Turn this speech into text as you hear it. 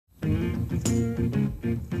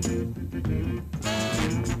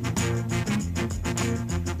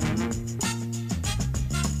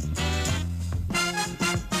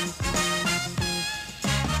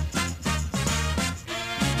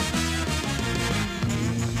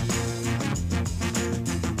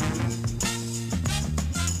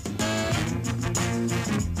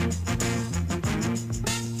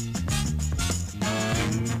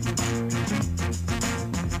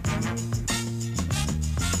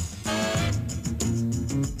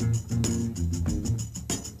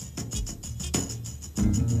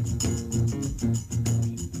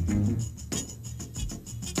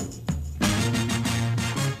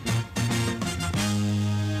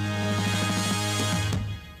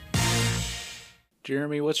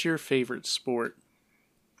Jeremy, what's your favorite sport?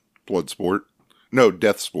 Bloodsport. No,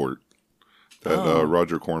 Death Sport. That Oh.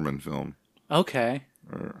 Roger Corman film. Okay.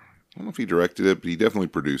 I don't know if he directed it, but he definitely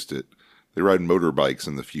produced it. They ride motorbikes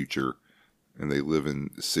in the future, and they live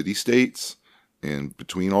in city-states, and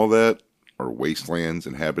between all that are wastelands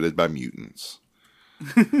inhabited by mutants.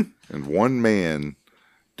 And one man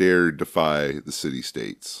dared defy the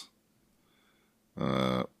city-states.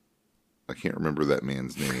 I can't remember that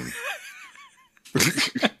man's name. I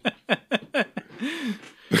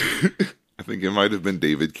think it might have been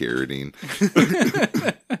David Carradine.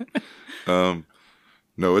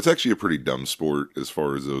 No, it's actually a pretty dumb sport as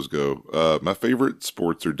far as those go. My favorite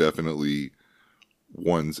sports are definitely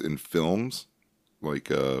ones in films,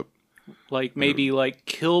 like maybe like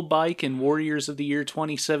Kill Bike and Warriors of the Year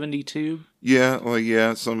 2072.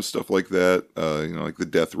 yeah, some stuff like that. Like the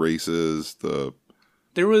death races.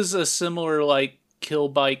 There was a similar like Kill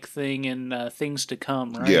Bike thing in Things to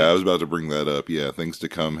Come, right? Yeah, I was about to bring that up. Yeah, Things to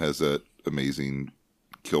Come has that amazing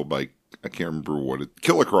Kill Bike. I can't remember what it...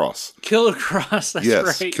 Kilocross. Kilocross, that's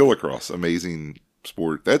yes, right. Kilocross. Amazing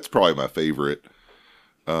sport. That's probably my favorite.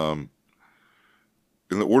 In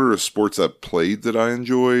the order of sports I've played that I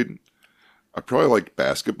enjoyed, I probably liked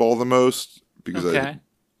basketball the most because I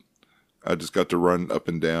just got to run up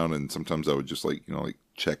and down, and sometimes I would just like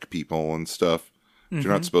check people and stuff, which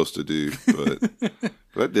you're not supposed to do, but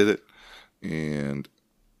I did it. And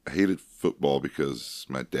I hated football because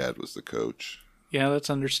my dad was the coach. Yeah, that's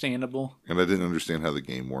understandable. And I didn't understand how the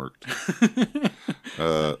game worked.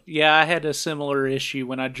 Yeah, I had a similar issue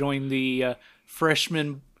when I joined the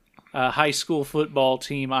freshman high school football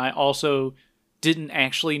team. I also didn't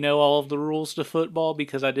actually know all of the rules to football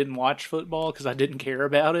because I didn't watch football because I didn't care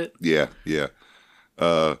about it. Yeah.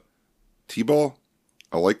 T-ball,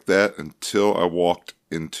 I liked that until I walked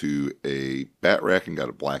into a bat rack and got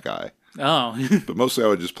a black eye. Oh. But mostly I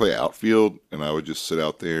would just play outfield, and I would just sit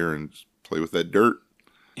out there and play with that dirt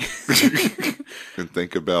and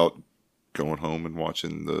think about going home and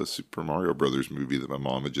watching the Super Mario Brothers movie that my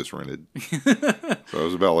mom had just rented. So I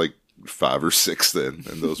was about like 5 or 6 then,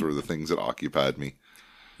 and those were the things that occupied me.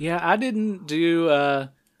 Yeah, I didn't do a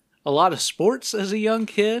lot of sports as a young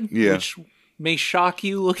kid, which may shock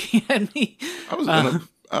you looking at me.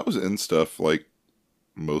 I was in stuff like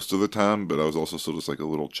most of the time, but I was also still just like a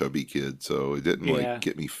little chubby kid, so it didn't like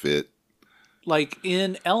get me fit. Like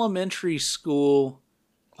in elementary school,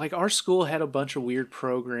 like our school had a bunch of weird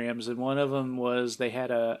programs, and one of them was they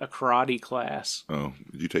had a karate class. Oh,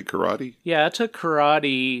 did you take karate? Yeah, I took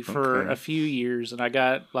karate for a few years, and I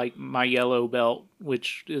got like my yellow belt,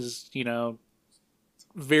 which is,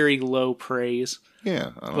 very low praise.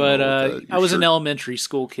 Yeah, I was an elementary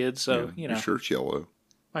school kid, so your shirt's yellow.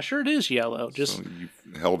 My shirt is yellow. So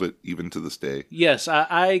you've held it even to this day. Yes,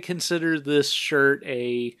 I consider this shirt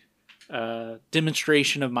a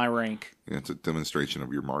demonstration of my rank. Yeah, it's a demonstration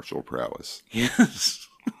of your martial prowess. Yes.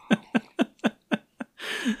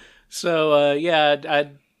 So,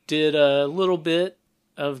 I did a little bit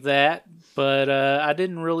of that, but I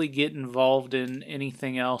didn't really get involved in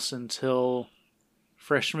anything else until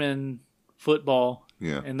freshman football.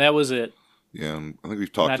 Yeah. And that was it. Yeah, I think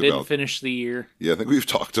we've talked about... I didn't finish the year. Yeah, I think we've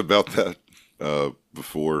talked about that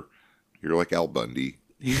before. You're like Al Bundy.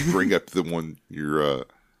 You bring up your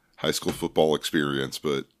high school football experience,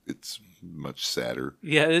 but it's much sadder.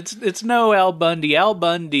 Yeah, it's no Al Bundy. Al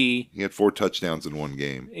Bundy... He had 4 touchdowns in one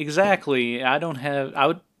game. Exactly. I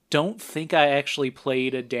don't think I actually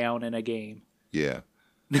played a down in a game. Yeah.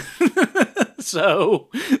 So...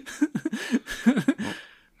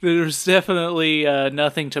 There's definitely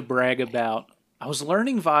nothing to brag about. I was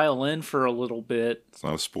learning violin for a little bit. It's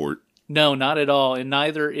not a sport. No, not at all. And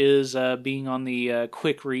neither is being on the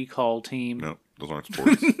quick recall team. No, those aren't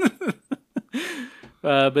sports.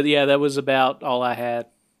 But yeah, that was about all I had.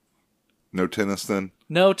 No tennis then?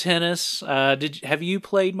 No tennis. Have you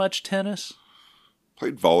played much tennis?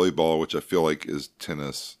 Played volleyball, which I feel like is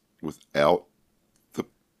tennis without the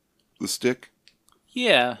stick.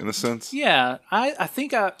 Yeah. In a sense. Yeah. I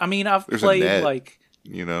think I've There's played a net, like...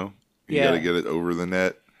 You got to get it over the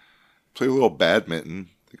net. Play a little badminton.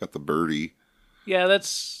 They got the birdie. Yeah, that's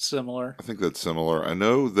similar. I think that's similar. I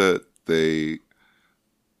know that they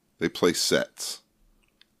play sets.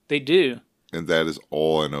 They do. And that is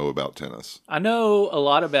all I know about tennis. I know a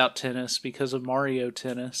lot about tennis because of Mario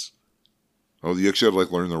Tennis. Oh, you actually have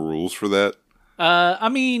to learn the rules for that?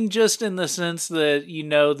 Just in the sense that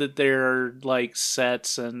that there are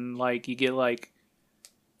sets and you get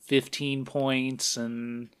 15 points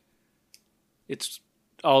and it's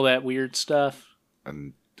all that weird stuff. I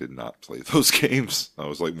did not play those games. I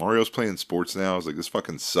was like, Mario's playing sports now. I was like, this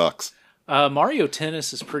fucking sucks. Mario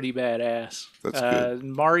Tennis is pretty badass. That's good.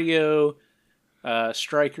 Mario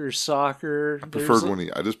Strikers Soccer. I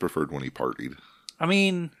just preferred when he partied. I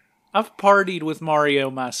mean, I've partied with Mario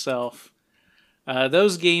myself.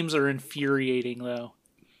 Those games are infuriating, though.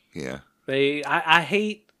 Yeah. I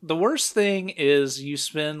hate... The worst thing is you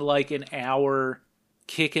spend like an hour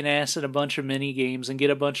kicking ass at a bunch of mini games and get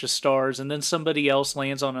a bunch of stars, and then somebody else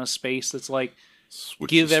lands on a space that's like,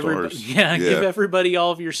 give everybody all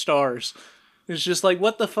of your stars. It's just like,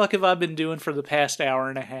 what the fuck have I been doing for the past hour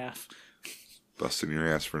and a half? Busting your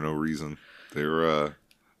ass for no reason. They're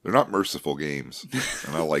not merciful games,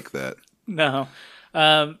 and I like that. No.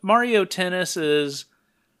 Mario Tennis is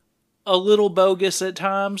a little bogus at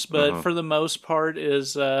times, but for the most part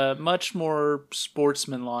is much more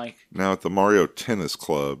sportsmanlike. Now, at the Mario Tennis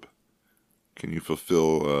Club, can you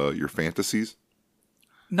fulfill your fantasies?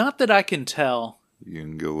 Not that I can tell. You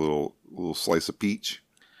can get a little slice of peach.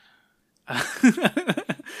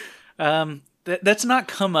 That's not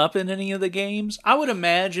come up in any of the games. I would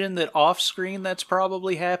imagine that off screen that's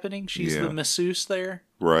probably happening. She's the masseuse there.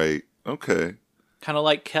 Right. Okay. Kind of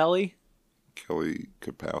like Kelly. Kelly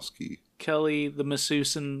Kapowski. Kelly, the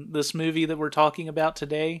masseuse in this movie that we're talking about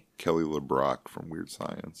today. Kelly LeBrock from Weird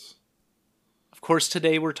Science. Of course,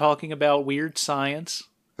 today we're talking about Weird Science.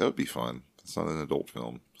 That would be fun. It's not an adult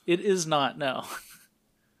film. It is not, no.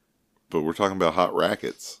 But we're talking about Hot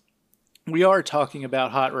Rackets. We are talking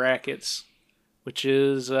about Hot Rackets, which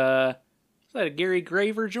is that a Gary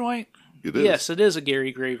Graver joint? It is. Yes, it is a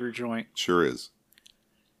Gary Graver joint. Sure is.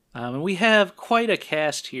 And we have quite a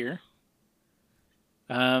cast here.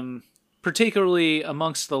 Particularly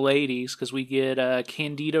amongst the ladies, because we get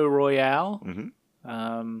Candido Royale,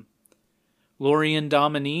 Lorian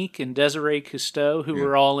Dominique, and Desiree Cousteau, who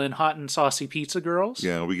were all in Hot and Saucy Pizza Girls.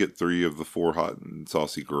 Yeah, we get 3 of the 4 Hot and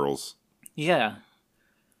Saucy Girls. Yeah.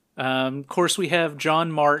 Of course, we have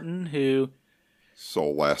John Martin, who we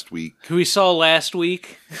saw last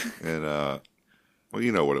week. And, well,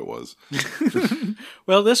 you know what it was.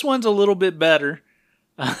 Well, this one's a little bit better.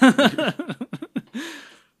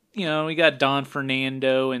 You know, we got Don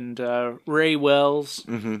Fernando and Ray Wells.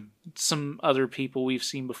 Mm-hmm. Some other people we've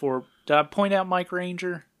seen before. Did I point out Mike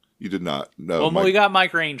Ranger? You did not. No. Well, we got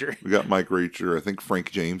Mike Ranger. We got Mike Ranger. I think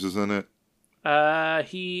Frank James is in it.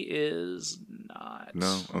 He is not.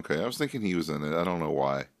 No? Okay. I was thinking he was in it. I don't know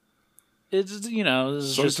why. It's, you know, this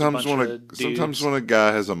is just a bunch of dudes. Sometimes when a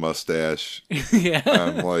guy has a mustache, yeah.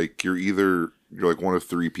 I'm like, you're like one of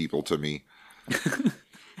 3 people to me.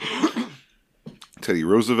 Teddy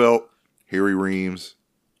Roosevelt, Harry Reams,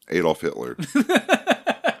 Adolf Hitler.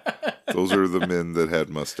 Those are the men that had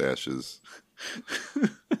mustaches.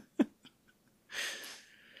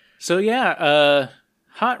 So yeah,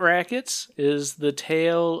 Hot Rackets is the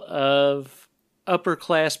tale of upper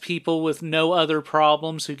class people with no other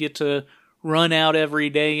problems who get to run out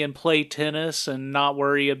every day and play tennis and not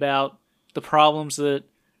worry about the problems that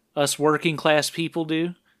us working class people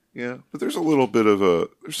do. Yeah, but there's a little bit of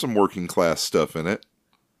there's some working class stuff in it,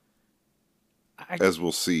 as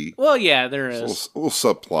we'll see. Well, yeah, there is. A little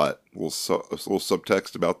subplot, a little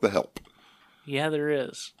subtext about the help. Yeah, there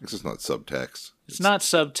is. It's not subtext. It's not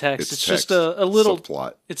subtext. It's just a little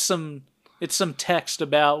subplot. It's some text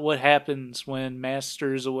about what happens when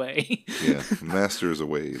Master is away. Yeah, when Master is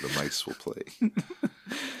away, the mice will play.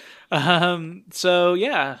 So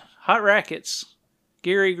yeah, Hot Rackets,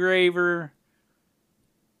 Gary Graver.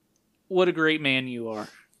 What a great man you are.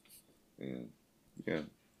 Yeah.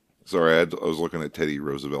 Sorry, I was looking at Teddy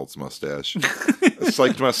Roosevelt's mustache. I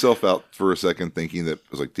psyched myself out for a second thinking that, I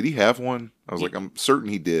was like, did he have one? I was like, I'm certain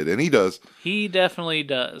he did. And he does. He definitely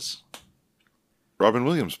does. Robin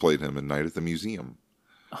Williams played him in Night at the Museum.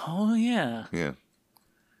 Oh, yeah. Yeah.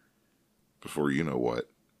 Before you know what.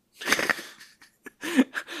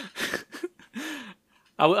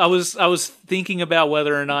 I was thinking about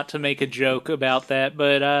whether or not to make a joke about that,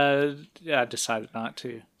 but I decided not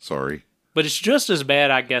to. Sorry. But it's just as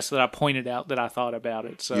bad, I guess, that I pointed out that I thought about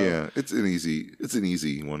it. So yeah, it's an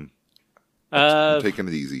easy one. I'm taking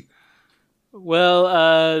it easy.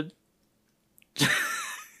 Well,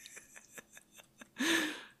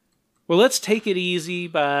 well, let's take it easy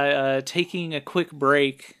by taking a quick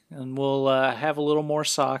break, and we'll have a little more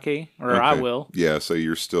sake, or okay. I will. Yeah, so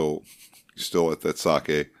you're still at that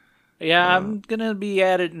sake. Yeah, I'm gonna be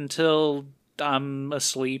at it until I'm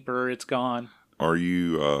asleep or it's gone. Are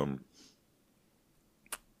you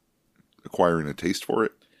acquiring a taste for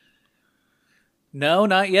it? No,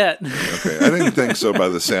 not yet. Okay, I didn't think so by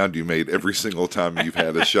the sound you made every single time you've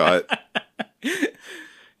had a shot.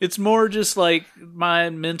 It's more just like my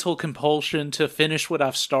mental compulsion to finish what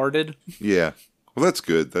I've started. Yeah. Well, that's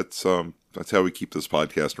good. That's That's how we keep this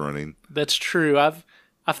podcast running. That's true. I've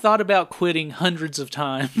thought about quitting hundreds of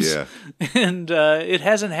times. Yeah. And it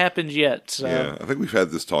hasn't happened yet. So. Yeah, I think we've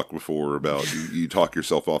had this talk before about you talk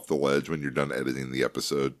yourself off the ledge when you're done editing the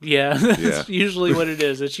episode. Yeah, that's usually what it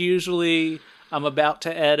is. It's usually I'm about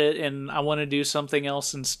to edit and I want to do something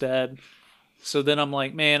else instead. So then I'm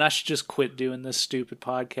like, man, I should just quit doing this stupid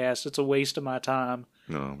podcast. It's a waste of my time.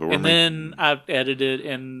 No, but then I edit it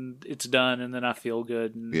and it's done and then I feel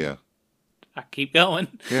good. And yeah. I keep going.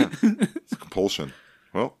 Yeah, it's compulsion.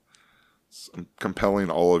 Well, I'm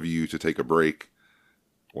compelling all of you to take a break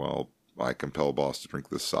while I compel Boss to drink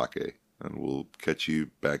this sake. And we'll catch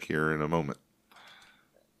you back here in a moment.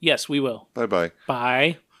 Yes, we will. Bye-bye.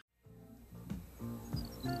 Bye.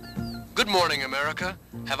 Good morning, America.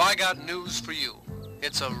 Have I got news for you?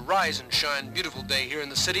 It's a rise and shine beautiful day here in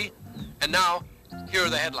the city. And now, here are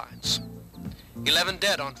the headlines. 11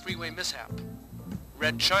 dead on freeway mishap.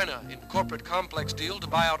 Red China in corporate complex deal to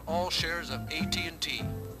buy out all shares of AT&T.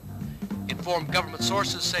 Informed government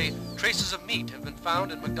sources say traces of meat have been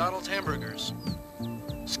found in McDonald's hamburgers.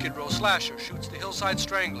 Skid Row slasher shoots the hillside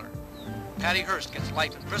strangler. Patty Hearst gets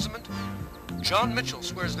life imprisonment. John Mitchell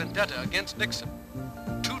swears vendetta against Nixon.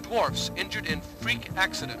 2 dwarfs injured in freak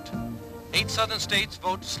accident. 8 southern states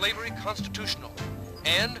vote slavery constitutional.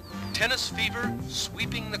 And tennis fever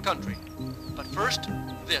sweeping the country. But first,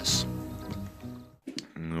 this.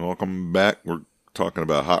 Welcome back. We're talking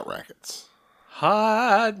about hot rackets.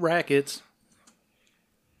 Hot rackets.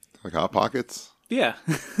 Like Hot Pockets? Yeah.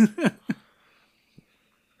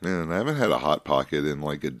 Man, I haven't had a Hot Pocket in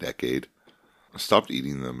like a decade. I stopped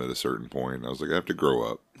eating them at a certain point. I was like, I have to grow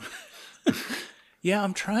up. Yeah,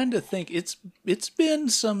 I'm trying to think. It's been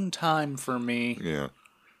some time for me. Yeah.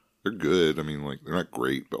 They're good. I mean, like, they're not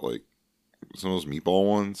great, but like some of those meatball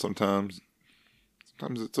ones sometimes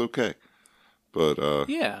it's okay. But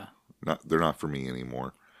yeah. They're not for me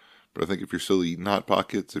anymore. But I think if you're still eating Hot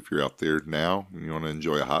Pockets, if you're out there now and you want to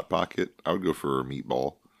enjoy a Hot Pocket, I would go for a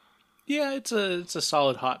meatball. Yeah, it's a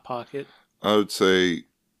solid Hot Pocket. I would say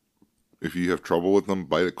if you have trouble with them,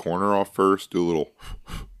 bite a corner off first, do a little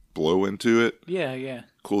blow into it. Yeah, yeah.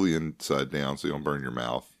 Cool the inside down so you don't burn your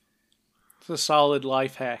mouth. It's a solid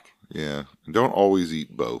life hack. Yeah. And don't always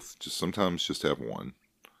eat both. Sometimes just have one.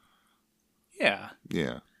 Yeah.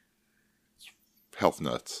 Yeah. Health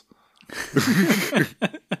nuts.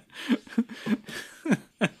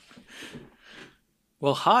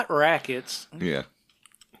 Well, Hot Rackets. Yeah.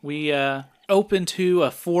 We open to a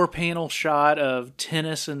 4-panel shot of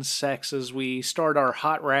tennis and sex as we start our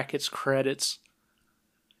Hot Rackets credits.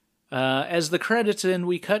 As the credits end,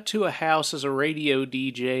 we cut to a house as a radio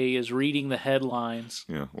DJ is reading the headlines.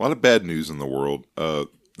 Yeah, a lot of bad news in the world. I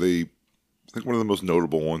think one of the most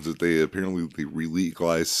notable ones is they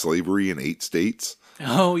legalized slavery in 8 states.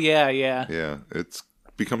 Oh, yeah, yeah. Yeah, it's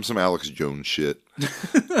become some Alex Jones shit.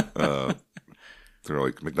 They're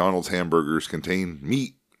like, McDonald's hamburgers contain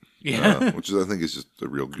meat. Yeah. Which I think is just a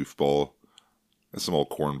real goofball. That's some old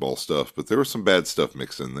cornball stuff, but there was some bad stuff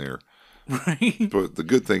mixed in there. Right. But the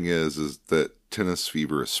good thing is that tennis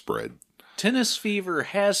fever has spread. Tennis fever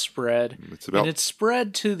has spread, and it's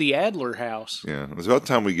spread to the Adler house. Yeah, it's about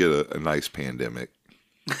time we get a nice pandemic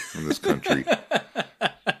in this country.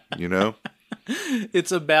 You know?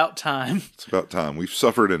 It's about time. It's about time. We've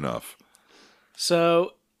suffered enough.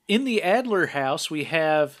 So, in the Adler house, we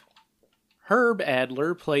have Herb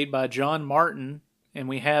Adler, played by John Martin, and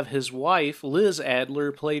we have his wife, Liz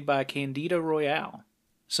Adler, played by Candida Royale.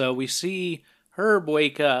 So we see Herb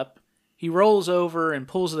wake up. He rolls over and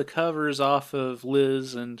pulls the covers off of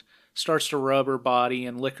Liz and starts to rub her body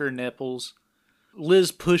and lick her nipples.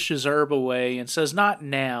 Liz pushes Herb away and says, "Not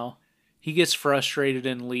now." He gets frustrated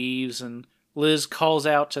and leaves, and Liz calls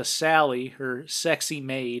out to Sally, her sexy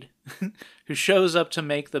maid, who shows up to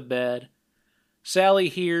make the bed. Sally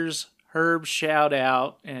hears Herb shout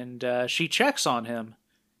out, and she checks on him.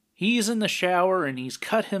 He's in the shower, and he's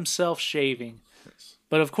cut himself shaving.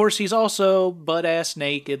 But of course, he's also butt-ass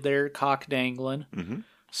naked there, cock dangling. Mm-hmm.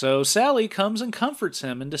 So Sally comes and comforts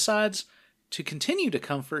him and decides to continue to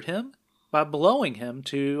comfort him by blowing him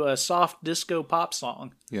to a soft disco pop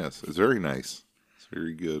song. Yes, it's very nice. It's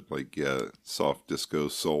very good. Like, yeah, soft disco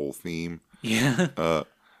soul theme. Yeah.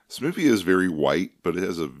 This movie is very white, but it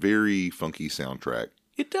has a very funky soundtrack.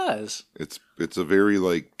 It does. It's a very,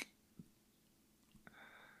 like,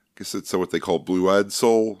 I guess it's what they call blue-eyed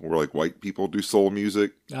soul, where like white people do soul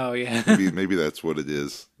music. Oh yeah. maybe that's what it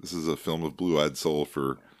is. This is a film of blue-eyed soul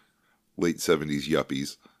for late 70s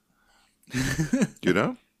yuppies. You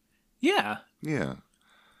know? Yeah. Yeah.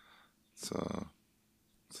 It's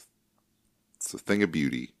a thing of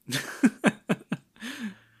beauty.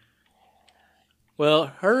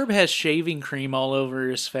 Well, Herb has shaving cream all over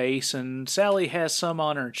his face, and Sally has some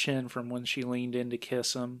on her chin from when she leaned in to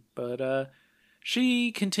kiss him. But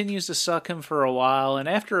she continues to suck him for a while, and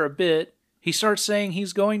after a bit, he starts saying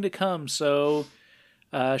he's going to come, so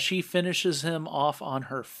she finishes him off on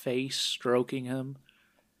her face, stroking him.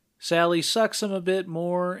 Sally sucks him a bit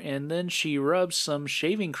more, and then she rubs some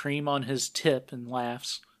shaving cream on his tip and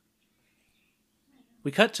laughs.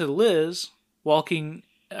 We cut to Liz, walking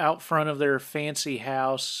out front of their fancy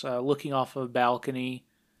house, looking off of a balcony.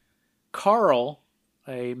 Carl,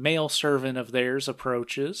 a male servant of theirs,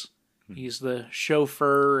 approaches. He's the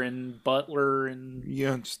chauffeur and butler, and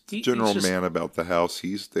yeah, just the general man about the house.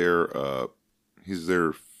 He's their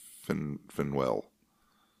Finwell.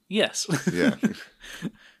 Yes. Yeah.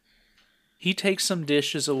 He takes some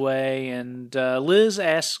dishes away, and Liz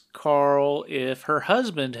asks Carl if her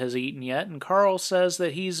husband has eaten yet, and Carl says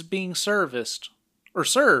that he's being served,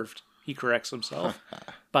 he corrects himself,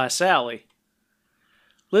 by Sally.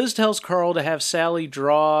 Liz tells Carl to have Sally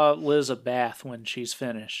draw Liz a bath when she's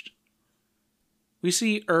finished. We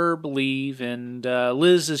see Herb leave, and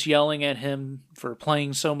Liz is yelling at him for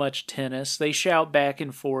playing so much tennis. They shout back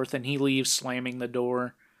and forth, and he leaves, slamming the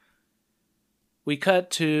door. We cut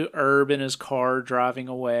to Herb in his car driving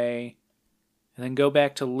away, and then go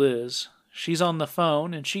back to Liz. She's on the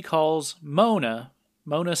phone, and she calls Mona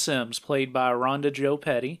Sims, played by Rhonda Jo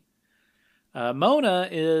Petty. Mona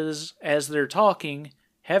is, as they're talking,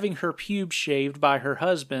 having her pubes shaved by her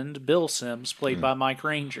husband, Bill Sims, played by Mike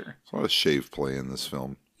Ranger. There's a lot of shave play in this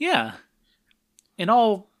film. Yeah. And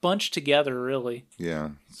all bunched together, really. Yeah.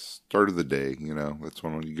 Start of the day, that's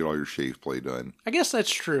when you get all your shave play done. I guess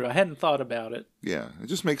that's true. I hadn't thought about it. Yeah, it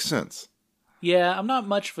just makes sense. Yeah, I'm not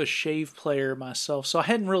much of a shave player myself, so I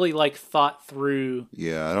hadn't really, thought through.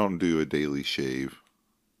 Yeah, I don't do a daily shave.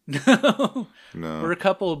 No. No. We're a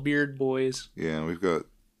couple of beard boys. Yeah, we've got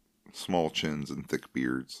small chins and thick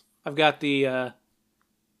beards. I've got the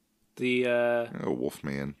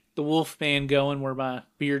Wolfman. The Wolfman going, where my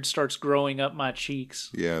beard starts growing up my cheeks.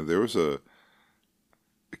 Yeah, there was a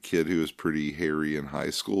kid who was pretty hairy in high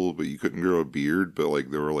school, but you couldn't grow a beard,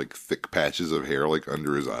 but there were thick patches of hair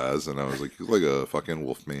under his eyes, and I was like, he's like a fucking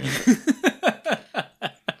Wolfman.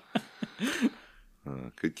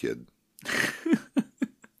 Good kid.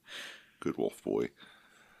 Good wolf boy.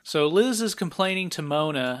 So Liz is complaining to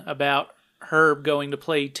Mona about Herb going to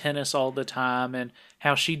play tennis all the time and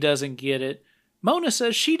how she doesn't get it. Mona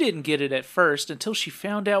says she didn't get it at first until she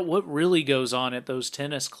found out what really goes on at those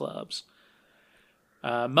tennis clubs.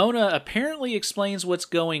 Mona apparently explains what's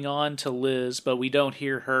going on to Liz, but we don't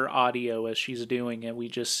hear her audio as she's doing it. We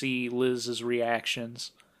just see Liz's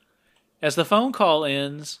reactions. As the phone call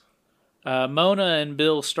ends, Mona and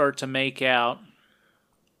Bill start to make out.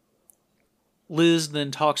 Liz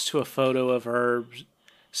then talks to a photo of Herb,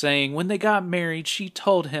 saying when they got married, she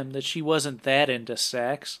told him that she wasn't that into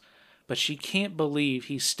sex, but she can't believe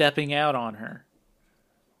he's stepping out on her.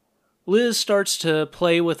 Liz starts to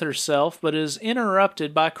play with herself, but is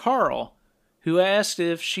interrupted by Carl, who asks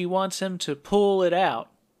if she wants him to pull it out.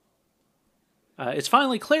 It's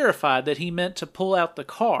finally clarified that he meant to pull out the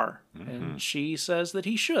car, and she says that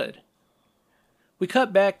he should. We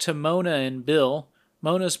cut back to Mona and Bill.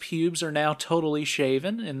 Mona's pubes are now totally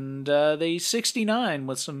shaven, and they 69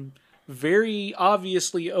 with some very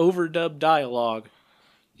obviously overdubbed dialogue.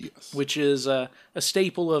 Yes. Which is a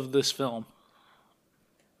staple of this film.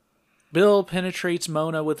 Bill penetrates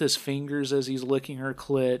Mona with his fingers as he's licking her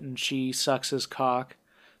clit, and she sucks his cock.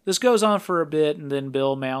 This goes on for a bit, and then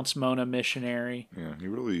Bill mounts Mona missionary. Yeah, he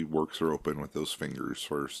really works her open with those fingers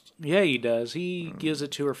first. Yeah, he does. He gives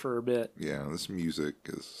it to her for a bit. Yeah, this music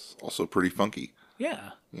is also pretty funky.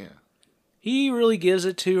 Yeah. Yeah. He really gives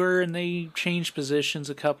it to her, and they change positions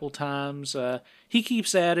a couple times. He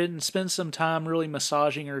keeps at it and spends some time really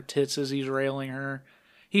massaging her tits as he's railing her.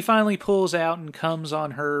 He finally pulls out and comes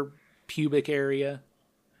on her pubic area.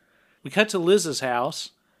 We cut to Liz's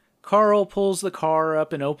house. Carl pulls the car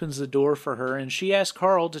up and opens the door for her, and she asks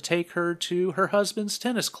Carl to take her to her husband's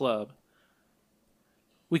tennis club.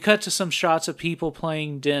 We cut to some shots of people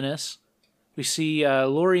playing Dennis. We see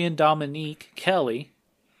Lori and Dominique Kelly.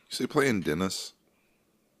 You say playing Dennis?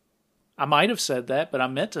 I might have said that, but I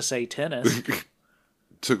meant to say tennis.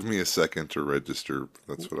 Took me a second to register.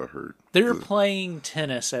 That's what I heard. They're playing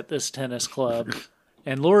tennis at this tennis club.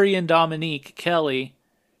 And Lori and Dominique Kelly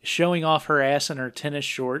is showing off her ass in her tennis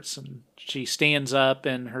shorts. And she stands up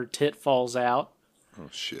and her tit falls out. Oh,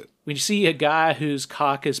 shit. We see a guy whose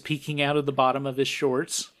cock is peeking out of the bottom of his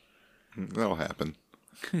shorts. That'll happen.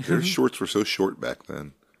 Their shorts were so short back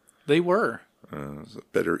then. They were. It was a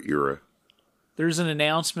better era. There's an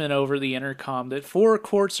announcement over the intercom that 4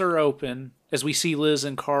 courts are open as we see Liz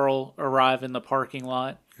and Carl arrive in the parking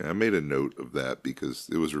lot. Yeah, I made a note of that because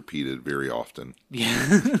it was repeated very often.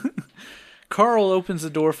 Yeah. Carl opens the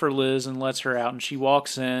door for Liz and lets her out, and she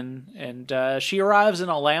walks in, and she arrives in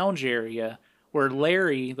a lounge area where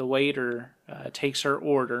Larry, the waiter, takes her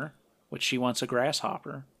order, which she wants a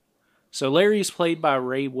grasshopper. So Larry's played by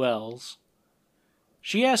Ray Wells.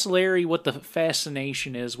 She asks Larry what the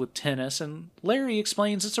fascination is with tennis, and Larry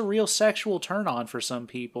explains it's a real sexual turn-on for some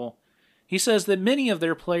people. He says that many of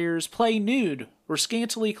their players play nude or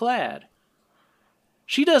scantily clad.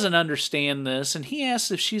 She doesn't understand this, and he asks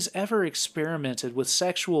if she's ever experimented with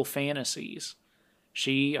sexual fantasies.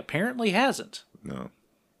 She apparently hasn't. No.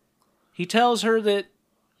 He tells her that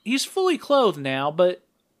he's fully clothed now, but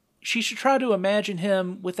she should try to imagine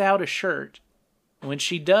him without a shirt. When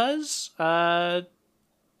she does,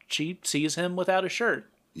 she sees him without a shirt.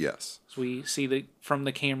 Yes. As we see from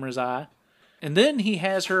the camera's eye. And then he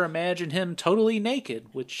has her imagine him totally naked,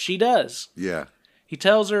 which she does. Yeah. He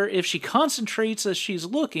tells her if she concentrates as she's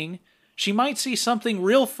looking, she might see something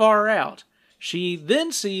real far out. She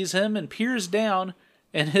then sees him and peers down,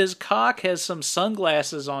 and his cock has some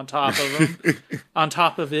sunglasses on top of him, on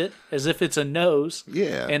top of it, as if it's a nose.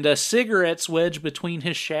 Yeah. And a cigarette's wedged between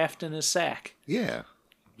his shaft and his sack. Yeah.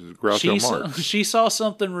 Groucho Marx. She saw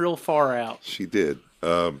something real far out. She did.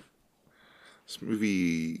 This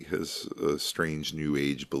movie has a strange new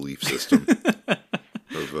age belief system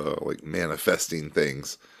of like manifesting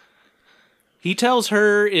things. He tells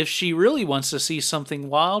her if she really wants to see something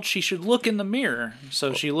wild, she should look in the mirror.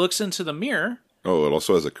 So she looks into the mirror. Oh, it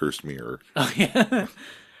also has a cursed mirror. Oh,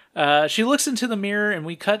 yeah. She looks into the mirror, and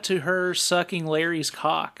we cut to her sucking Larry's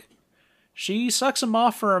cock. She sucks him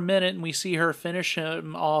off for a minute, and we see her finish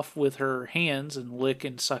him off with her hands and lick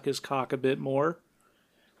and suck his cock a bit more.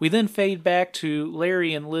 We then fade back to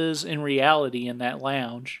Larry and Liz in reality in that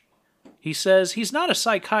lounge. He says he's not a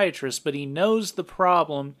psychiatrist, but he knows the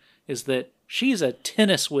problem is that she's a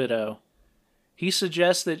tennis widow. He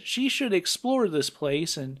suggests that she should explore this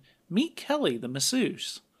place and meet Kelly, the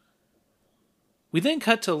masseuse. We then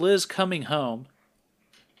cut to Liz coming home,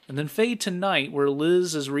 and then fade to night where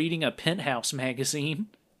Liz is reading a Penthouse magazine.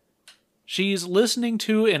 She's listening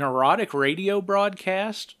to an erotic radio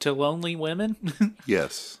broadcast to lonely women.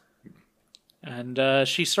 Yes. And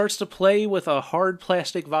she starts to play with a hard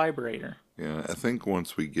plastic vibrator. Yeah, I think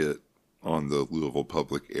once we get on the Louisville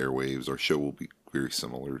Public airwaves, our show will be very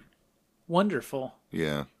similar. Wonderful.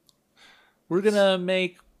 Yeah. We're going to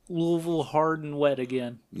make Louisville hard and wet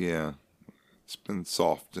again. Yeah. It's been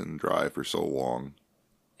soft and dry for so long.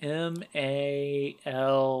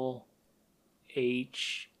 MALHWA.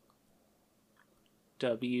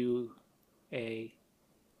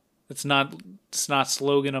 It's not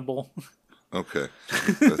sloganable. Okay.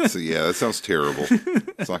 That sounds terrible.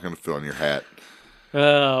 It's not going to fit on your hat.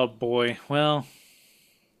 Oh, boy. Well,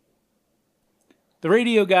 the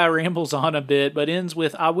radio guy rambles on a bit, but ends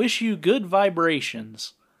with, "I wish you good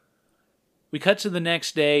vibrations." We cut to the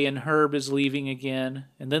next day, and Herb is leaving again.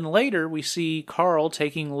 And then later, we see Carl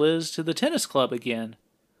taking Liz to the tennis club again.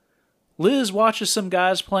 Liz watches some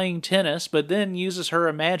guys playing tennis, but then uses her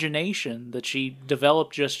imagination that she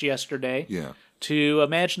developed just yesterday to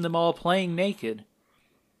imagine them all playing naked.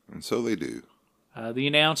 And so they do. The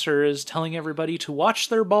announcer is telling everybody to watch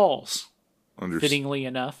their balls, fittingly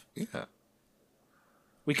enough. Yeah.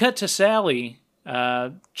 We cut to Sally.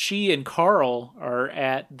 She and Carl are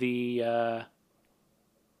at the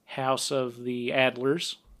house of the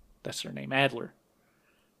Adlers. That's their name, Adler.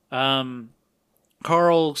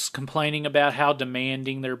 Carl's complaining about how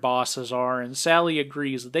demanding their bosses are, and Sally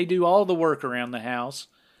agrees that they do all the work around the house.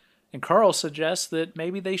 And Carl suggests that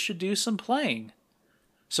maybe they should do some playing.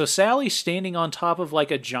 So Sally's standing on top of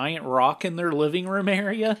like a giant rock in their living room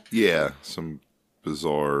area. Yeah, some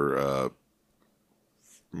bizarre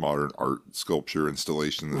modern art sculpture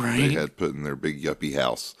installation that they had put in their big yuppie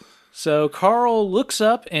house. So Carl looks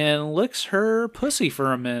up and licks her pussy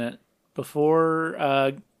for a minute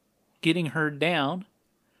before getting her down.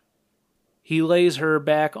 He lays her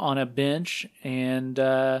back on a bench,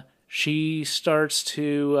 and she starts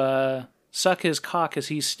to suck his cock as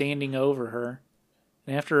he's standing over her.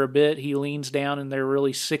 And after a bit, he leans down, and they're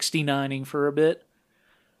really 69ing for a bit.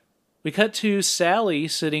 We cut to Sally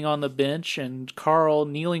sitting on the bench and Carl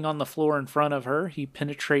kneeling on the floor in front of her. He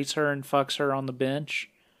penetrates her and fucks her on the bench.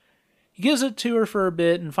 He gives it to her for a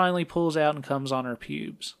bit and finally pulls out and comes on her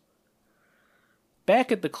pubes.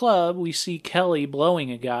 Back at the club, we see Kelly blowing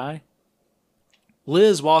a guy.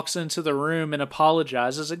 Liz walks into the room and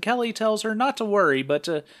apologizes, and Kelly tells her not to worry, but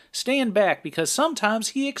to stand back because sometimes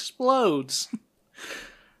he explodes.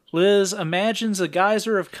 Liz imagines a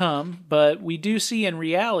geyser of cum, but we do see in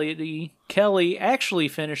reality Kelly actually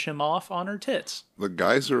finish him off on her tits. The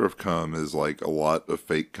geyser of cum is like a lot of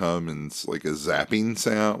fake cum and it's like a zapping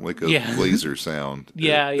sound, like a laser sound.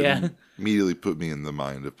 It immediately put me in the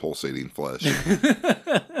mind of pulsating flesh.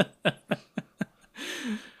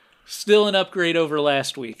 Still an upgrade over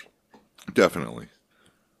last week. Definitely.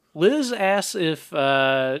 Liz asks if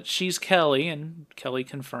she's Kelly, and Kelly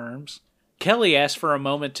confirms. Kelly asks for a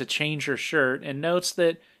moment to change her shirt and notes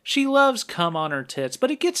that she loves cum on her tits, but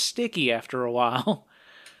it gets sticky after a while.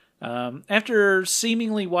 After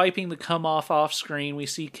seemingly wiping the cum off screen, we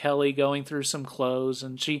see Kelly going through some clothes,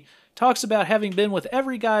 and she talks about having been with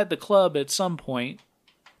every guy at the club at some point.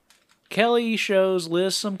 Kelly shows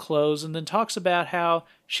Liz some clothes and then talks about how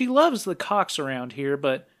she loves the cocks around here,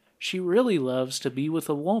 but she really loves to be with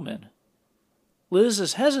a woman. Liz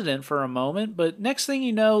is hesitant for a moment, but next thing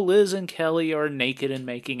you know, Liz and Kelly are naked and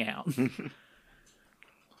making out.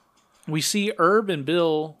 We see Herb and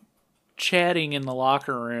Bill chatting in the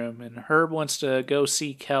locker room, and Herb wants to go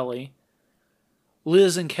see Kelly.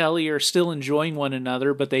 Liz and Kelly are still enjoying one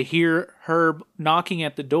another, but they hear Herb knocking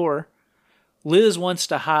at the door. Liz wants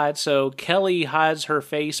to hide, so Kelly hides her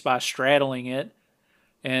face by straddling it.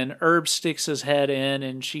 And Herb sticks his head in,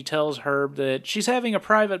 and she tells Herb that she's having a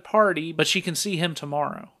private party, but she can see him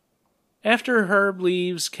tomorrow. After Herb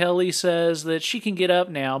leaves, Kelly says that she can get up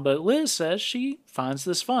now, but Liz says she finds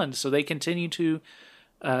this fun, so they continue to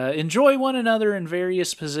enjoy one another in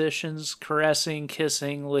various positions, caressing,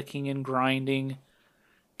 kissing, licking, and grinding.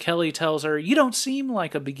 Kelly tells her, "You don't seem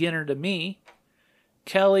like a beginner to me."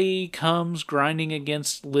 Kelly comes grinding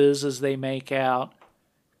against Liz as they make out.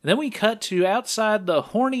 Then we cut to outside the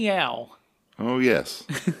Horny Owl. Oh, yes.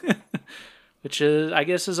 Which is, I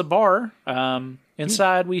guess, is a bar.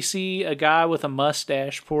 Inside we see a guy with a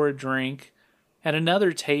mustache pour a drink. At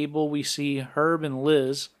another table we see Herb and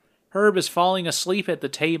Liz. Herb is falling asleep at the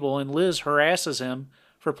table and Liz harasses him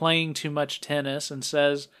for playing too much tennis and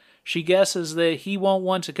says she guesses that he won't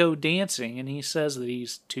want to go dancing and he says that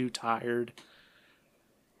he's too tired.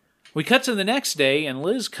 We cut to the next day, and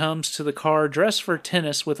Liz comes to the car dressed for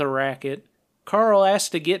tennis with a racket. Carl asks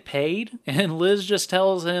to get paid, and Liz just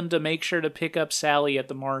tells him to make sure to pick up Sally at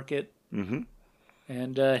the market. Mm-hmm.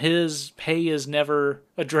 And his pay is never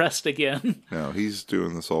addressed again. No, he's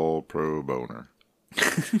doing this all pro boner.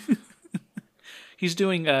 He's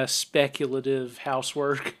doing speculative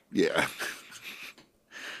housework. Yeah.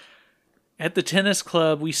 At the tennis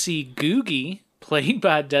club, we see Googie, played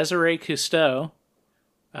by Desiree Cousteau.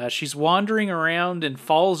 She's wandering around and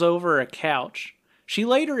falls over a couch. She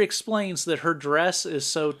later explains that her dress is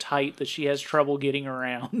so tight that she has trouble getting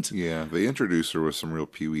around. Yeah, they introduce her with some real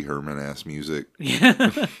Pee Wee Herman-ass music.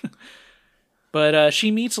 Yeah. But she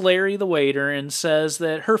meets Larry the waiter and says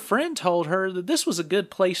that her friend told her that this was a good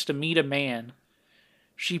place to meet a man.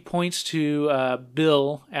 She points to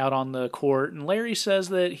Bill out on the court, and Larry says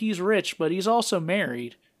that he's rich, but he's also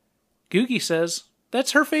married. Googie says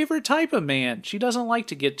that's her favorite type of man. She doesn't like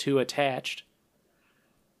to get too attached.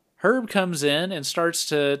 Herb comes in and starts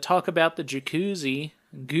to talk about the jacuzzi.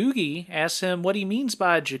 Googie asks him what he means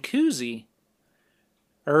by a jacuzzi.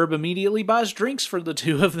 Herb immediately buys drinks for the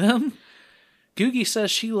two of them. Googie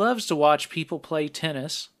says she loves to watch people play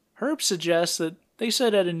tennis. Herb suggests that they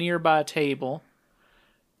sit at a nearby table.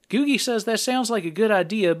 Googie says that sounds like a good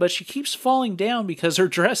idea, but she keeps falling down because her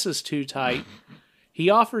dress is too tight. He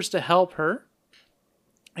offers to help her.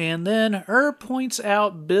 And then Herb points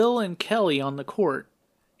out Bill and Kelly on the court.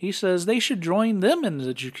 He says they should join them in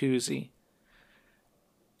the jacuzzi.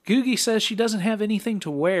 Googie says she doesn't have anything to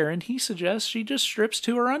wear, and he suggests she just strips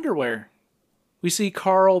to her underwear. We see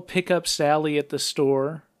Carl pick up Sally at the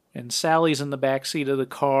store, and Sally's in the backseat of the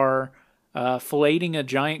car, filleting a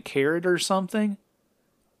giant carrot or something.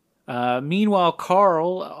 Meanwhile,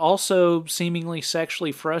 Carl, also seemingly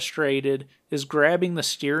sexually frustrated, is grabbing the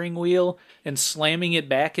steering wheel and slamming it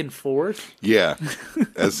back and forth. Yeah,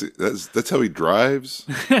 that's how he drives.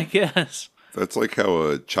 I guess. That's like how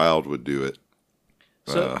a child would do it.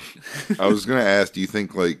 So, I was going to ask, do you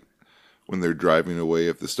think like when they're driving away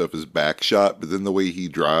if the stuff is back shot, but then the way he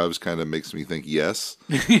drives kind of makes me think yes?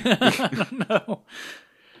 I don't know.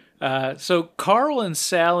 So Carl and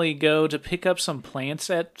Sally go to pick up some plants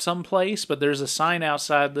at some place, but there's a sign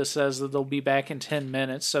outside that says that they'll be back in 10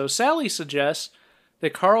 minutes. So Sally suggests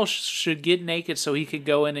that Carl should get naked so he could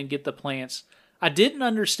go in and get the plants. I didn't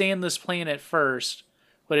understand this plan at first,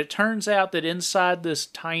 but it turns out that inside this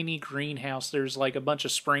tiny greenhouse, there's like a bunch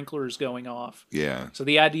of sprinklers going off. Yeah. So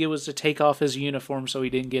the idea was to take off his uniform so he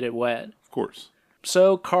didn't get it wet. Of course.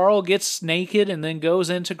 So Carl gets naked and then goes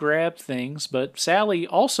in to grab things, but Sally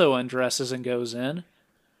also undresses and goes in.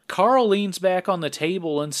 Carl leans back on the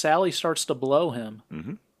table and Sally starts to blow him.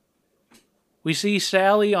 Mm-hmm. We see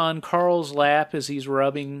Sally on Carl's lap as he's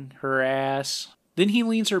rubbing her ass. Then he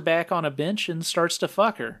leans her back on a bench and starts to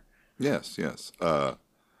fuck her. Yes. I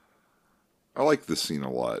like this scene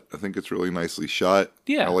a lot. I think it's really nicely shot.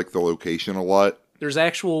 Yeah. I like the location a lot. There's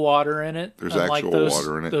actual water in it. There's unlike actual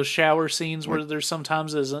water in it. Those shower scenes where there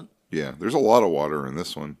sometimes isn't. Yeah, there's a lot of water in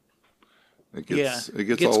this one. It gets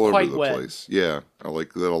all over the place. Yeah, I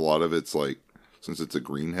like that a lot of it's like, since it's a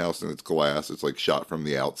greenhouse and it's glass, it's like shot from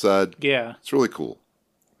the outside. Yeah. It's really cool.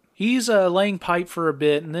 He's laying pipe for a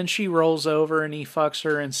bit, and then she rolls over and he fucks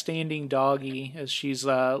her in standing doggy as she's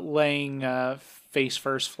laying face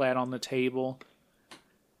first flat on the table.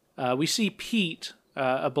 We see Pete,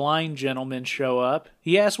 a blind gentleman, show up.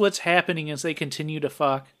 He asks what's happening as they continue to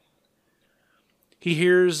fuck. He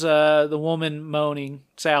hears the woman moaning,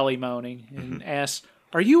 Sally moaning, and asks,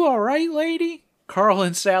 "Are you all right, lady?" Carl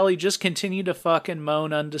and Sally just continue to fuck and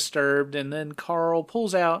moan undisturbed, and then Carl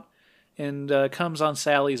pulls out and comes on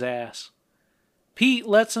Sally's ass. Pete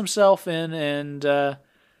lets himself in, and the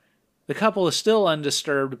couple is still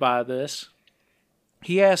undisturbed by this.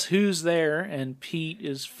 He asks who's there, and Pete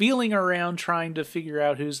is feeling around trying to figure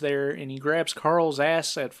out who's there, and he grabs Carl's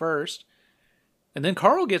ass at first. And then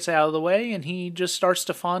Carl gets out of the way, and he just starts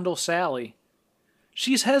to fondle Sally.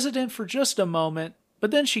 She's hesitant for just a moment,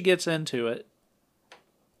 but then she gets into it.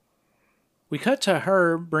 We cut to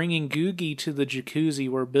her bringing Googie to the jacuzzi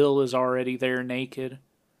where Bill is already there naked.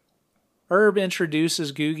 Herb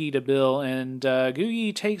introduces Googie to Bill, and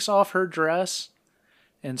Googie takes off her dress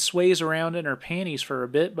and sways around in her panties for a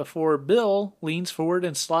bit before Bill leans forward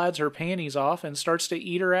and slides her panties off and starts to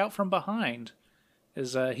eat her out from behind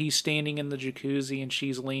as he's standing in the jacuzzi and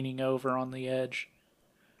she's leaning over on the edge.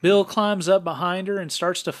 Bill climbs up behind her and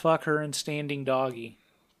starts to fuck her in standing doggy.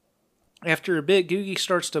 After a bit, Googie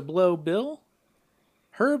starts to blow Bill.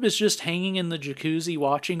 Herb is just hanging in the jacuzzi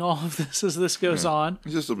watching all of this as this goes on.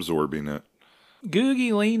 He's just absorbing it.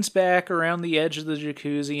 Googie leans back around the edge of the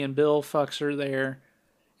jacuzzi and Bill fucks her there.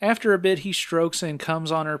 After a bit, he strokes and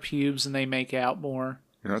comes on her pubes and they make out more.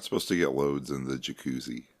 You're not supposed to get loads in the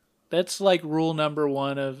jacuzzi. That's like rule number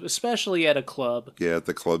one of, especially at a club. Yeah, at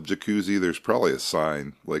the club jacuzzi, there's probably a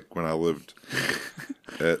sign. Like when I lived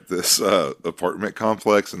at this apartment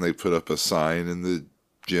complex and they put up a sign in the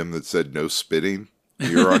gym that said no spitting.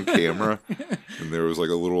 You're on camera. And there was like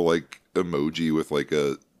a little like emoji with like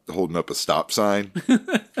holding up a stop sign.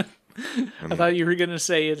 I thought you were going to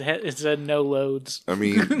say it said no loads. I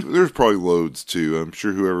mean, there's probably loads too. I'm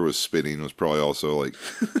sure whoever was spitting was probably also like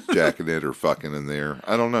jacking it or fucking in there.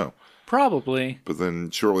 I don't know. Probably. But then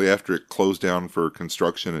shortly after it closed down for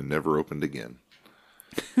construction and never opened again.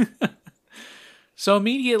 So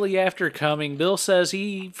immediately after coming, Bill says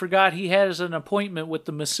he forgot he has an appointment with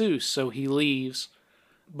the masseuse, so he leaves.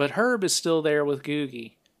 But Herb is still there with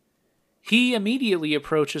Googie. He immediately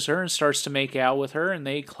approaches her and starts to make out with her, and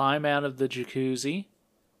they climb out of the jacuzzi.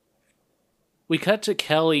 We cut to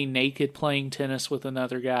Kelly naked playing tennis with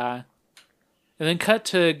another guy. And then cut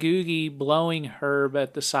to Googie blowing Herb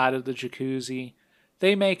at the side of the jacuzzi.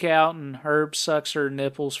 They make out, and Herb sucks her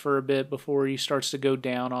nipples for a bit before he starts to go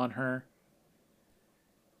down on her.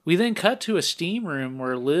 We then cut to a steam room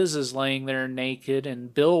where Liz is laying there naked,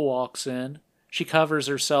 and Bill walks in. She covers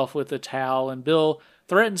herself with a towel, and Bill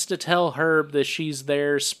threatens to tell Herb that she's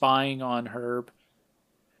there spying on Herb.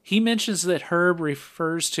 He mentions that Herb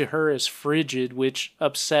refers to her as frigid, which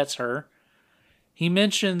upsets her. He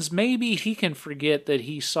mentions maybe he can forget that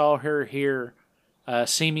he saw her here,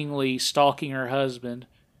 seemingly stalking her husband,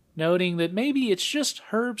 noting that maybe it's just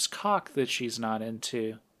Herb's cock that she's not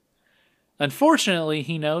into. Unfortunately,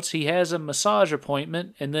 he notes he has a massage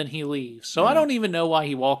appointment, and then he leaves. So I don't even know why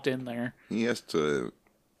he walked in there. He has to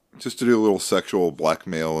just to do a little sexual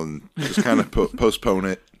blackmail and just kind of postpone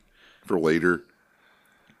it for later.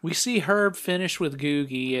 We see Herb finish with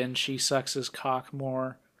Googie, and she sucks his cock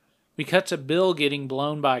more. We cut to Bill getting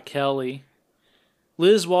blown by Kelly.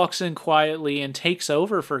 Liz walks in quietly and takes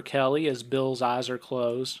over for Kelly as Bill's eyes are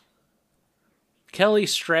closed. Kelly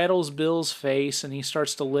straddles Bill's face and he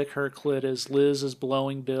starts to lick her clit as Liz is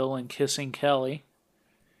blowing Bill and kissing Kelly.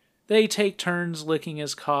 They take turns licking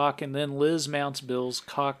his cock, and then Liz mounts Bill's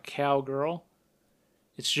cock cowgirl.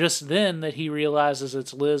 It's just then that he realizes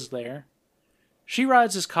it's Liz there. She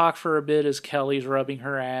rides his cock for a bit as Kelly's rubbing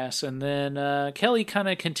her ass, and then Kelly kind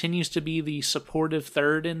of continues to be the supportive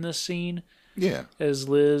third in this scene. Yeah. As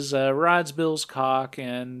Liz rides Bill's cock,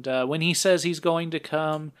 and when he says he's going to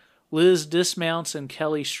come, Liz dismounts and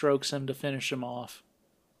Kelly strokes him to finish him off.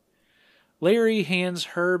 Larry hands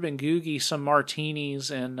Herb and Googie some martinis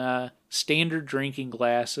and standard drinking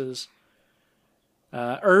glasses.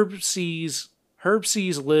 Herb sees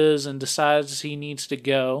Liz and decides he needs to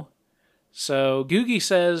go. So Googie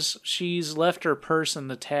says she's left her purse in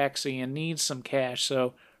the taxi and needs some cash.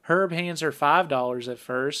 So Herb hands her $5 at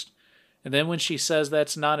first. And then when she says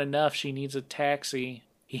that's not enough, she needs a taxi,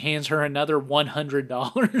 he hands her another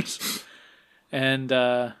 $100.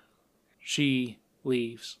 And she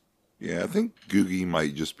leaves. Yeah, I think Googie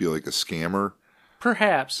might just be like a scammer.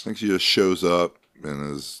 Perhaps. I think she just shows up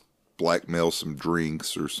and is blackmails some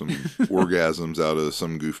drinks or some orgasms out of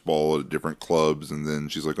some goofball at different clubs, and then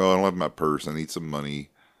she's like, oh, I don't have my purse, I need some money.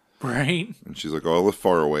 Right. And she's like, oh, I live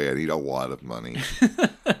far away, I need a lot of money.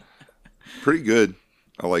 Pretty good.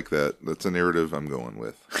 I like that. That's a narrative I'm going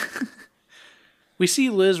with. We see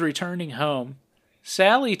Liz returning home.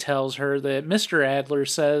 Sally tells her that Mr. Adler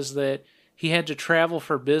says that he had to travel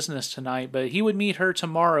for business tonight, but he would meet her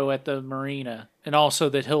tomorrow at the marina, and also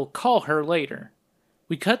that he'll call her later.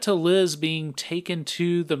 We cut to Liz being taken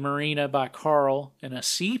to the marina by Carl, and a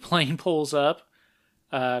seaplane pulls up.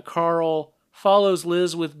 Carl follows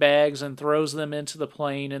Liz with bags and throws them into the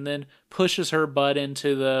plane, and then pushes her butt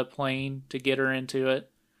into the plane to get her into it.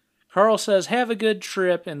 Carl says, have a good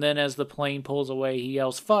trip, and then as the plane pulls away, he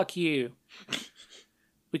yells, fuck you.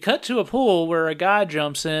 We cut to a pool where a guy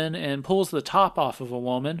jumps in and pulls the top off of a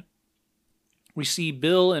woman. We see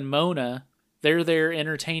Bill and Mona. They're there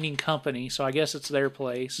entertaining company, so I guess it's their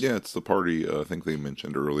place. Yeah, it's the party I think they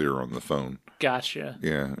mentioned earlier on the phone. Gotcha.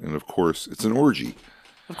 Yeah, and of course, it's an orgy.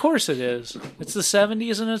 Of course it is. It's the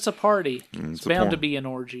 70s and it's a party. It's bound to be an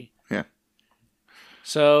orgy. Yeah.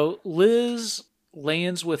 So Liz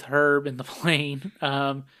lands with Herb in the plane,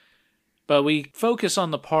 but we focus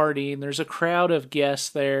on the party, and there's a crowd of guests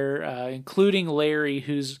there, including Larry,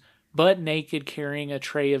 who's butt naked carrying a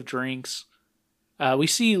tray of drinks. We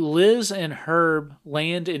see Liz and Herb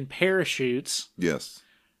land in parachutes. Yes.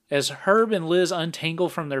 As Herb and Liz untangle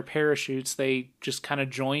from their parachutes, they just kind of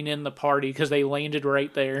join in the party because they landed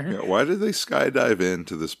right there. Yeah, why did they skydive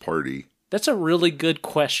into this party? That's a really good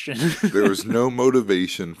question. There was no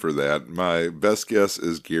motivation for that. My best guess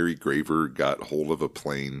is Gary Graver got hold of a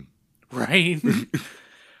plane. Right.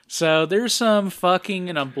 So there's some fucking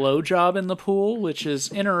and a blowjob in the pool, which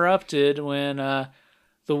is interrupted when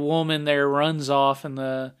the woman there runs off and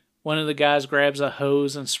one of the guys grabs a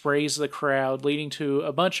hose and sprays the crowd, leading to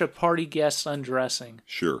a bunch of party guests undressing.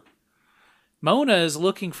 Sure. Mona is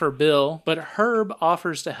looking for Bill, but Herb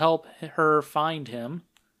offers to help her find him.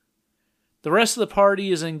 The rest of the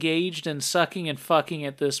party is engaged in sucking and fucking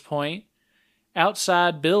at this point.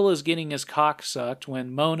 Outside, Bill is getting his cock sucked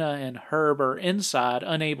when Mona and Herb are inside,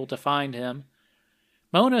 unable to find him.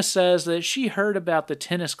 Mona says that she heard about the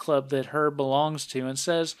tennis club that Herb belongs to and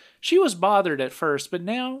says she was bothered at first, but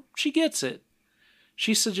now she gets it.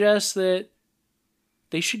 She suggests that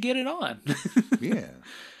they should get it on. Yeah.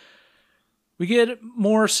 We get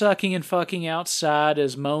more sucking and fucking outside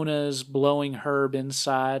as Mona's blowing Herb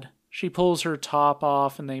inside. She pulls her top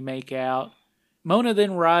off and they make out. Mona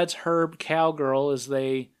then rides Herb cowgirl as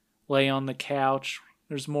they lay on the couch.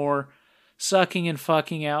 There's more sucking and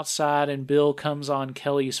fucking outside, and Bill comes on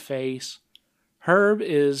Kelly's face. Herb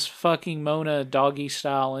is fucking Mona doggy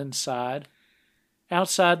style inside.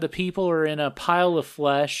 Outside, the people are in a pile of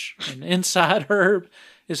flesh, and inside Herb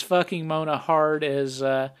is fucking Mona hard as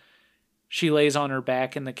she lays on her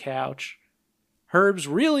back in the couch. Herb's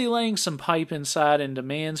really laying some pipe inside and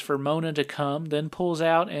demands for Mona to come, then pulls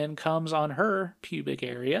out and comes on her pubic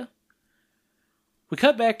area. We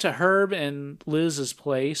cut back to Herb and Liz's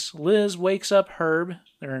place. Liz wakes up Herb.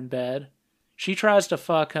 They're in bed. She tries to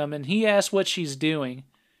fuck him, and he asks what she's doing.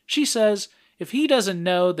 She says if he doesn't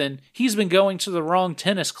know, then he's been going to the wrong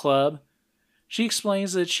tennis club. She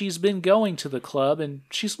explains that she's been going to the club, and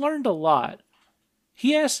she's learned a lot.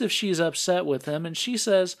 He asks if she's upset with him, and she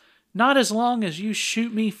says, not as long as you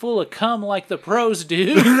shoot me full of cum like the pros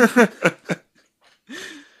do.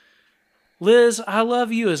 Liz, I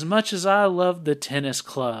love you as much as I love the tennis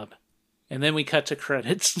club. And then we cut to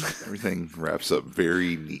credits. Everything wraps up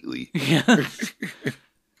very neatly. Yeah.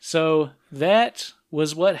 So that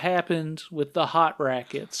was what happened with the Hot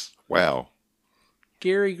Rackets. Wow.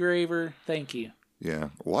 Gary Graver, thank you. Yeah,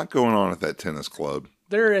 a lot going on at that tennis club.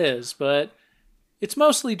 There is, but it's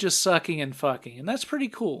mostly just sucking and fucking, and that's pretty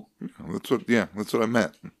cool. That's what I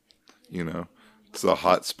meant. You know, it's a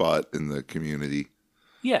hot spot in the community.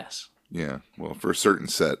 Yes. Yeah, well, for a certain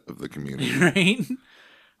set of the community. Right?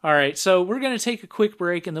 All right, so we're going to take a quick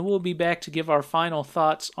break, and then we'll be back to give our final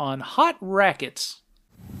thoughts on Hot Rackets.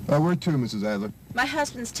 Where to, Mrs. Adler? My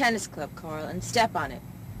husband's tennis club, Carl, and step on it.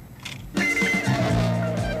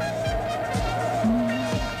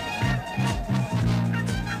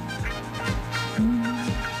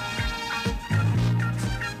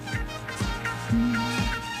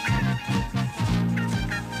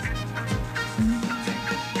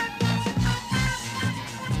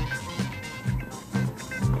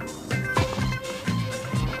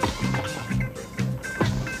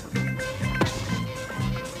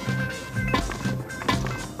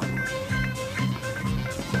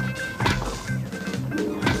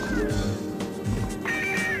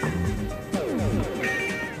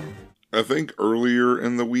 I think earlier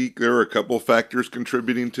in the week there were a couple factors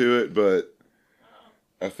contributing to it, but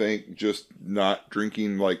I think just not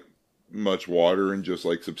drinking like much water and just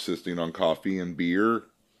like subsisting on coffee and beer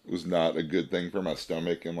was not a good thing for my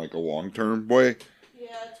stomach in like a long-term way.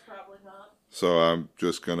 Yeah, it's probably not. So I'm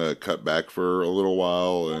just gonna cut back for a little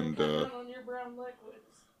while and cut down on your brown liquids.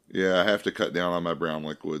 yeah, I have to cut down on my brown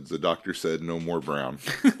liquids. The doctor said no more brown.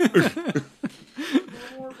 No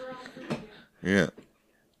more brown for you. Yeah.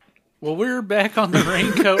 Well, we're back on the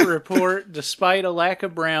raincoat report. Despite a lack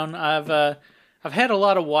of brown, I've had a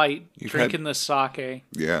lot of white drinking the sake.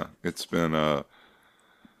 Yeah, it's been a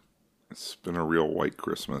real white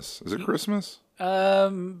Christmas. Is it Christmas?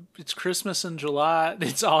 It's Christmas in July.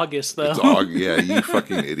 It's August though. It's August. Yeah, you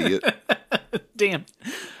fucking idiot. Damn.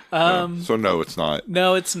 So no, it's not.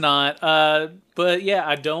 No, it's not. But yeah,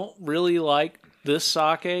 I don't really like this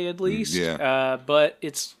sake at least. Yeah. But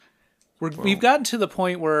we've gotten to the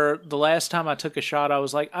point where the last time I took a shot, I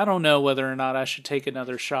was like, I don't know whether or not I should take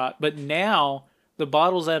another shot. But now the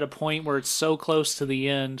bottle's at a point where it's so close to the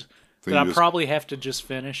end that I probably have to just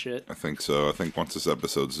finish it. I think so. I think once this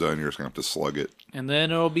episode's done, you're just going to have to slug it. And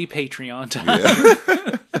then it'll be Patreon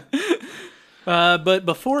time. Yeah. But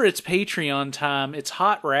before it's Patreon time, it's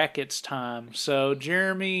Hot Rackets time. So,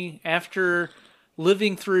 Jeremy, after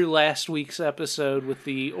living through last week's episode with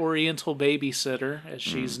the Oriental babysitter, as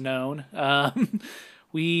she's known,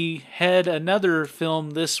 we had another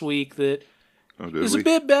film this week that is a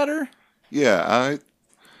bit better. Yeah,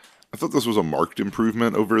 I thought this was a marked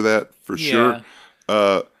improvement over that for sure.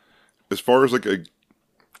 As far as like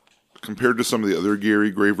compared to some of the other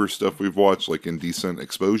Gary Graver stuff we've watched, like Indecent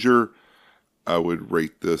Exposure, I would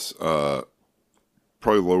rate this probably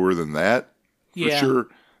lower than that for sure.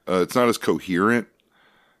 It's not as coherent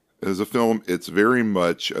as a film. It's very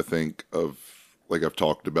much, I think, of like I've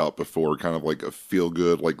talked about before, kind of like a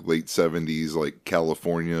feel-good, like late 70s, like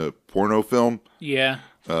California porno film. Yeah.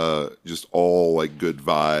 Just all like good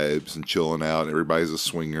vibes and chilling out. Everybody's a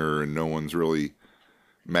swinger and no one's really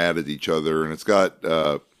mad at each other. And it's got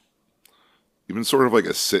even sort of like a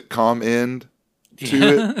sitcom end to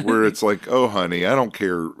it where it's like, oh, honey, I don't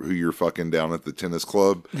care who you're fucking down at the tennis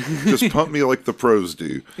club. Just pump me like the pros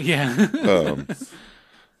do. Yeah.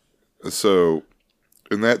 So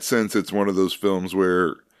in that sense, it's one of those films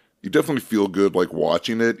where you definitely feel good like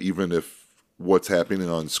watching it, even if what's happening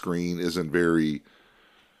on screen isn't very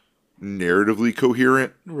narratively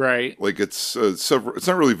coherent. Right. Like it's several, it's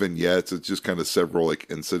not really vignettes, it's just kind of several like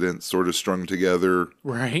incidents sort of strung together.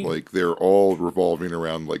 Right. Like they're all revolving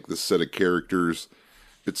around like this set of characters.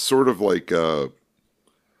 It's sort of like I'll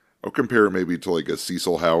compare it maybe to like a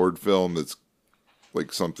Cecil Howard film that's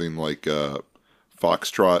like something like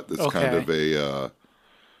Foxtrot that's kind of a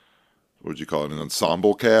what would you call it, an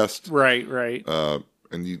ensemble cast. Right, right.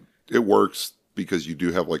 And it works because you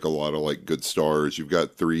do have like a lot of like good stars. You've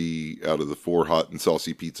got 3 out of the 4 hot and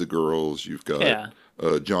saucy pizza girls. You've got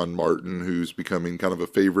John Martin, who's becoming kind of a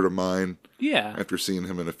favorite of mine. Yeah. After seeing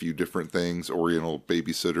him in a few different things, Oriental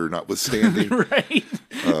babysitter notwithstanding. Right.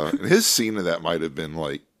 And his scene in that might have been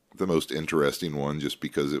like the most interesting one just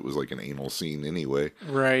because it was like an anal scene anyway.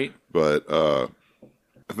 Right. But I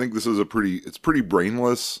think this is it's pretty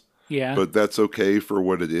brainless. Yeah. But that's okay for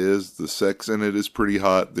what it is. The sex in it is pretty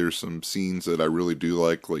hot. There's some scenes that I really do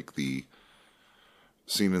like the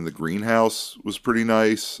scene in the greenhouse was pretty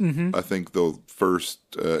nice. Mm-hmm. I think the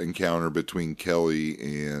first encounter between Kelly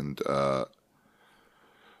and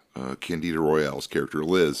Candida Royale's character,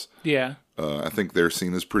 Liz. Yeah. I think their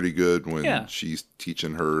scene is pretty good when she's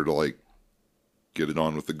teaching her to like get it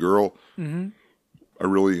on with the girl. Mm-hmm. I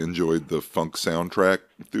really enjoyed the funk soundtrack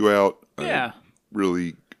throughout. Yeah.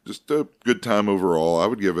 Really just a good time overall. I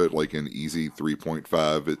would give it like an easy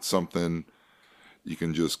 3.5. It's something you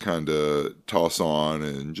can just kind of toss on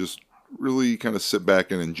and just really kind of sit back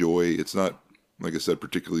and enjoy. It's not, like I said,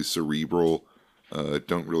 particularly cerebral.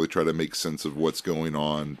 Don't really try to make sense of what's going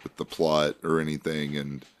on with the plot or anything,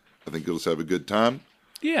 and I think you'll just have a good time.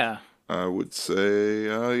 Yeah. I would say,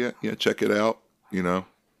 yeah, check it out, you know.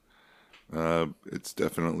 It's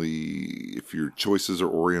definitely, if your choices are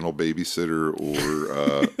Oriental Babysitter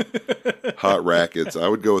or Hot Rackets, I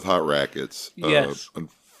would go with Hot Rackets. Yes.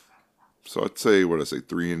 So I'd say, what I say,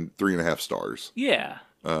 3.5 stars. Yeah.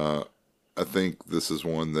 I think this is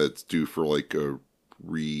one that's due for like a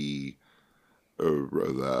remaster,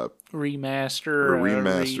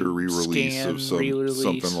 re-release of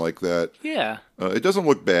something like that. Yeah. It doesn't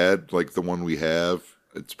look bad like the one we have.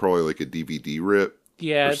 It's probably like a DVD rip.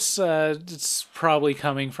 Yeah, it's probably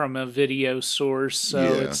coming from a video source,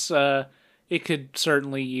 so it could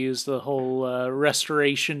certainly use the whole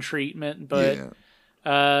restoration treatment, but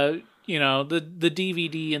the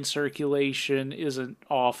DVD in circulation isn't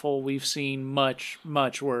awful. We've seen much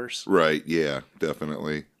worse. Right, yeah,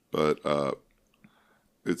 definitely. But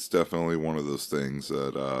it's definitely one of those things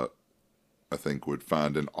that I think would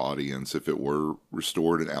find an audience if it were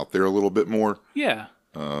restored and out there a little bit more. Yeah.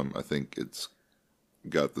 I think it's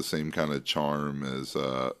got the same kind of charm as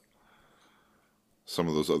some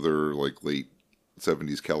of those other like late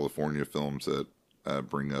 70s California films that I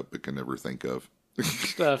bring up but can never think of.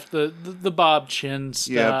 Stuff, the Bob Chin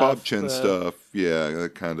stuff. Yeah, Bob Chin stuff. Yeah,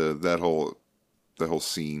 that kind of, that whole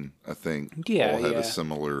scene, I think, all had a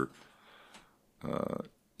similar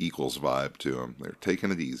Equals vibe to them. They're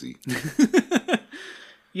taking it easy.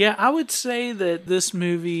 Yeah, I would say that this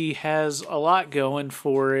movie has a lot going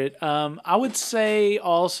for it. I would say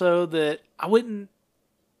also that I wouldn't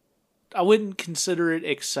consider it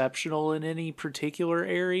exceptional in any particular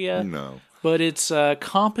area. No. But it's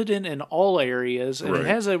competent in all areas, and It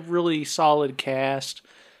has a really solid cast.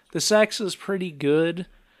 The sex is pretty good.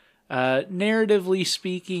 Narratively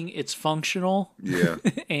speaking, it's functional. Yeah.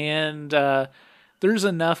 And there's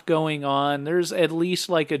enough going on. There's at least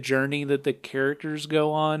like a journey that the characters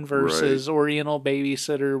go on versus Oriental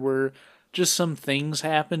Babysitter, where just some things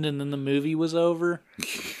happened and then the movie was over.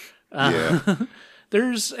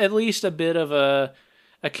 There's at least a bit of a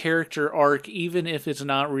character arc, even if it's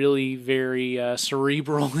not really very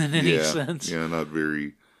cerebral in any sense. Yeah, not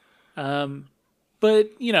very.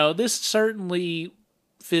 But, this certainly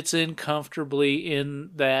fits in comfortably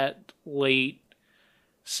in that late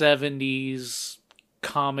 70s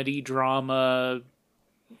comedy drama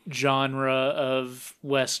genre of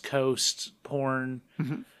West Coast porn.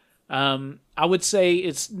 Mm-hmm. I would say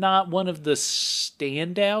it's not one of the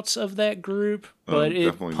standouts of that group, but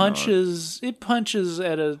it punches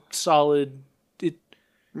at a solid.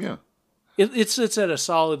 It sits at a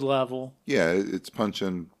solid level. Yeah, it's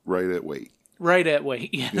punching right at weight. Right at weight,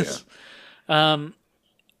 yes. Yeah.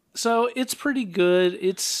 So it's pretty good.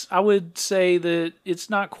 I would say that it's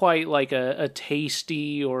not quite like a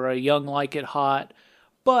Tasty or a Young Like It Hot,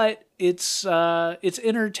 but it's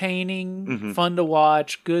entertaining, fun to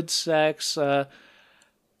watch, good sex,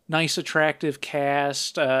 nice attractive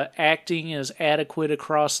cast, acting is adequate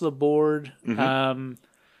across the board.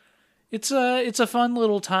 It's a fun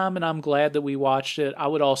little time, and I'm glad that we watched it. I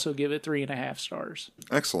would also give it 3.5 stars.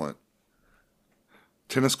 Excellent.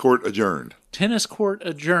 Tennis court adjourned. Tennis court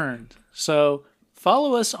adjourned. So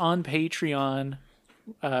follow us on Patreon,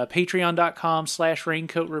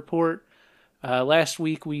 patreon.com/Raincoat Report. Last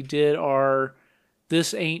week we did our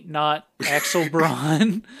This Ain't Not Axel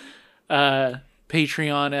Braun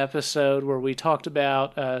Patreon episode where we talked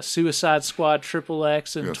about Suicide Squad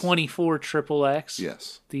XXX and 24 XXX.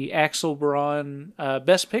 Yes. The Axel Braun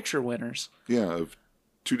Best Picture winners. Yeah, of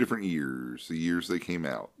 2 different years, the years they came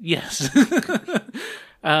out. Yes.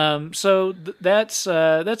 So that's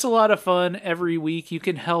a lot of fun every week. You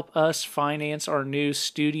can help us finance our new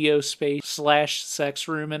studio space / sex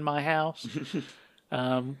room in my house.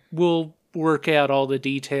 We'll work out all the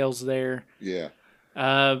details there. Yeah.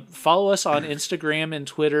 Follow us on Instagram and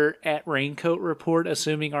Twitter at Raincoat Report,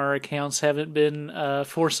 assuming our accounts haven't been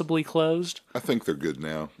forcibly closed. I think they're good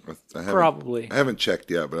now. Probably. I haven't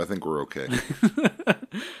checked yet, but I think we're okay.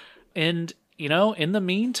 And, in the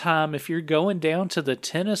meantime, if you're going down to the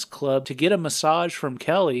tennis club to get a massage from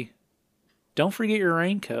Kelly, don't forget your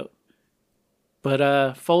raincoat.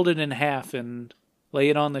 But fold it in half and lay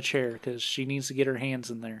it on the chair because she needs to get her hands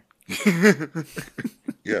in there.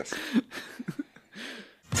 Yes.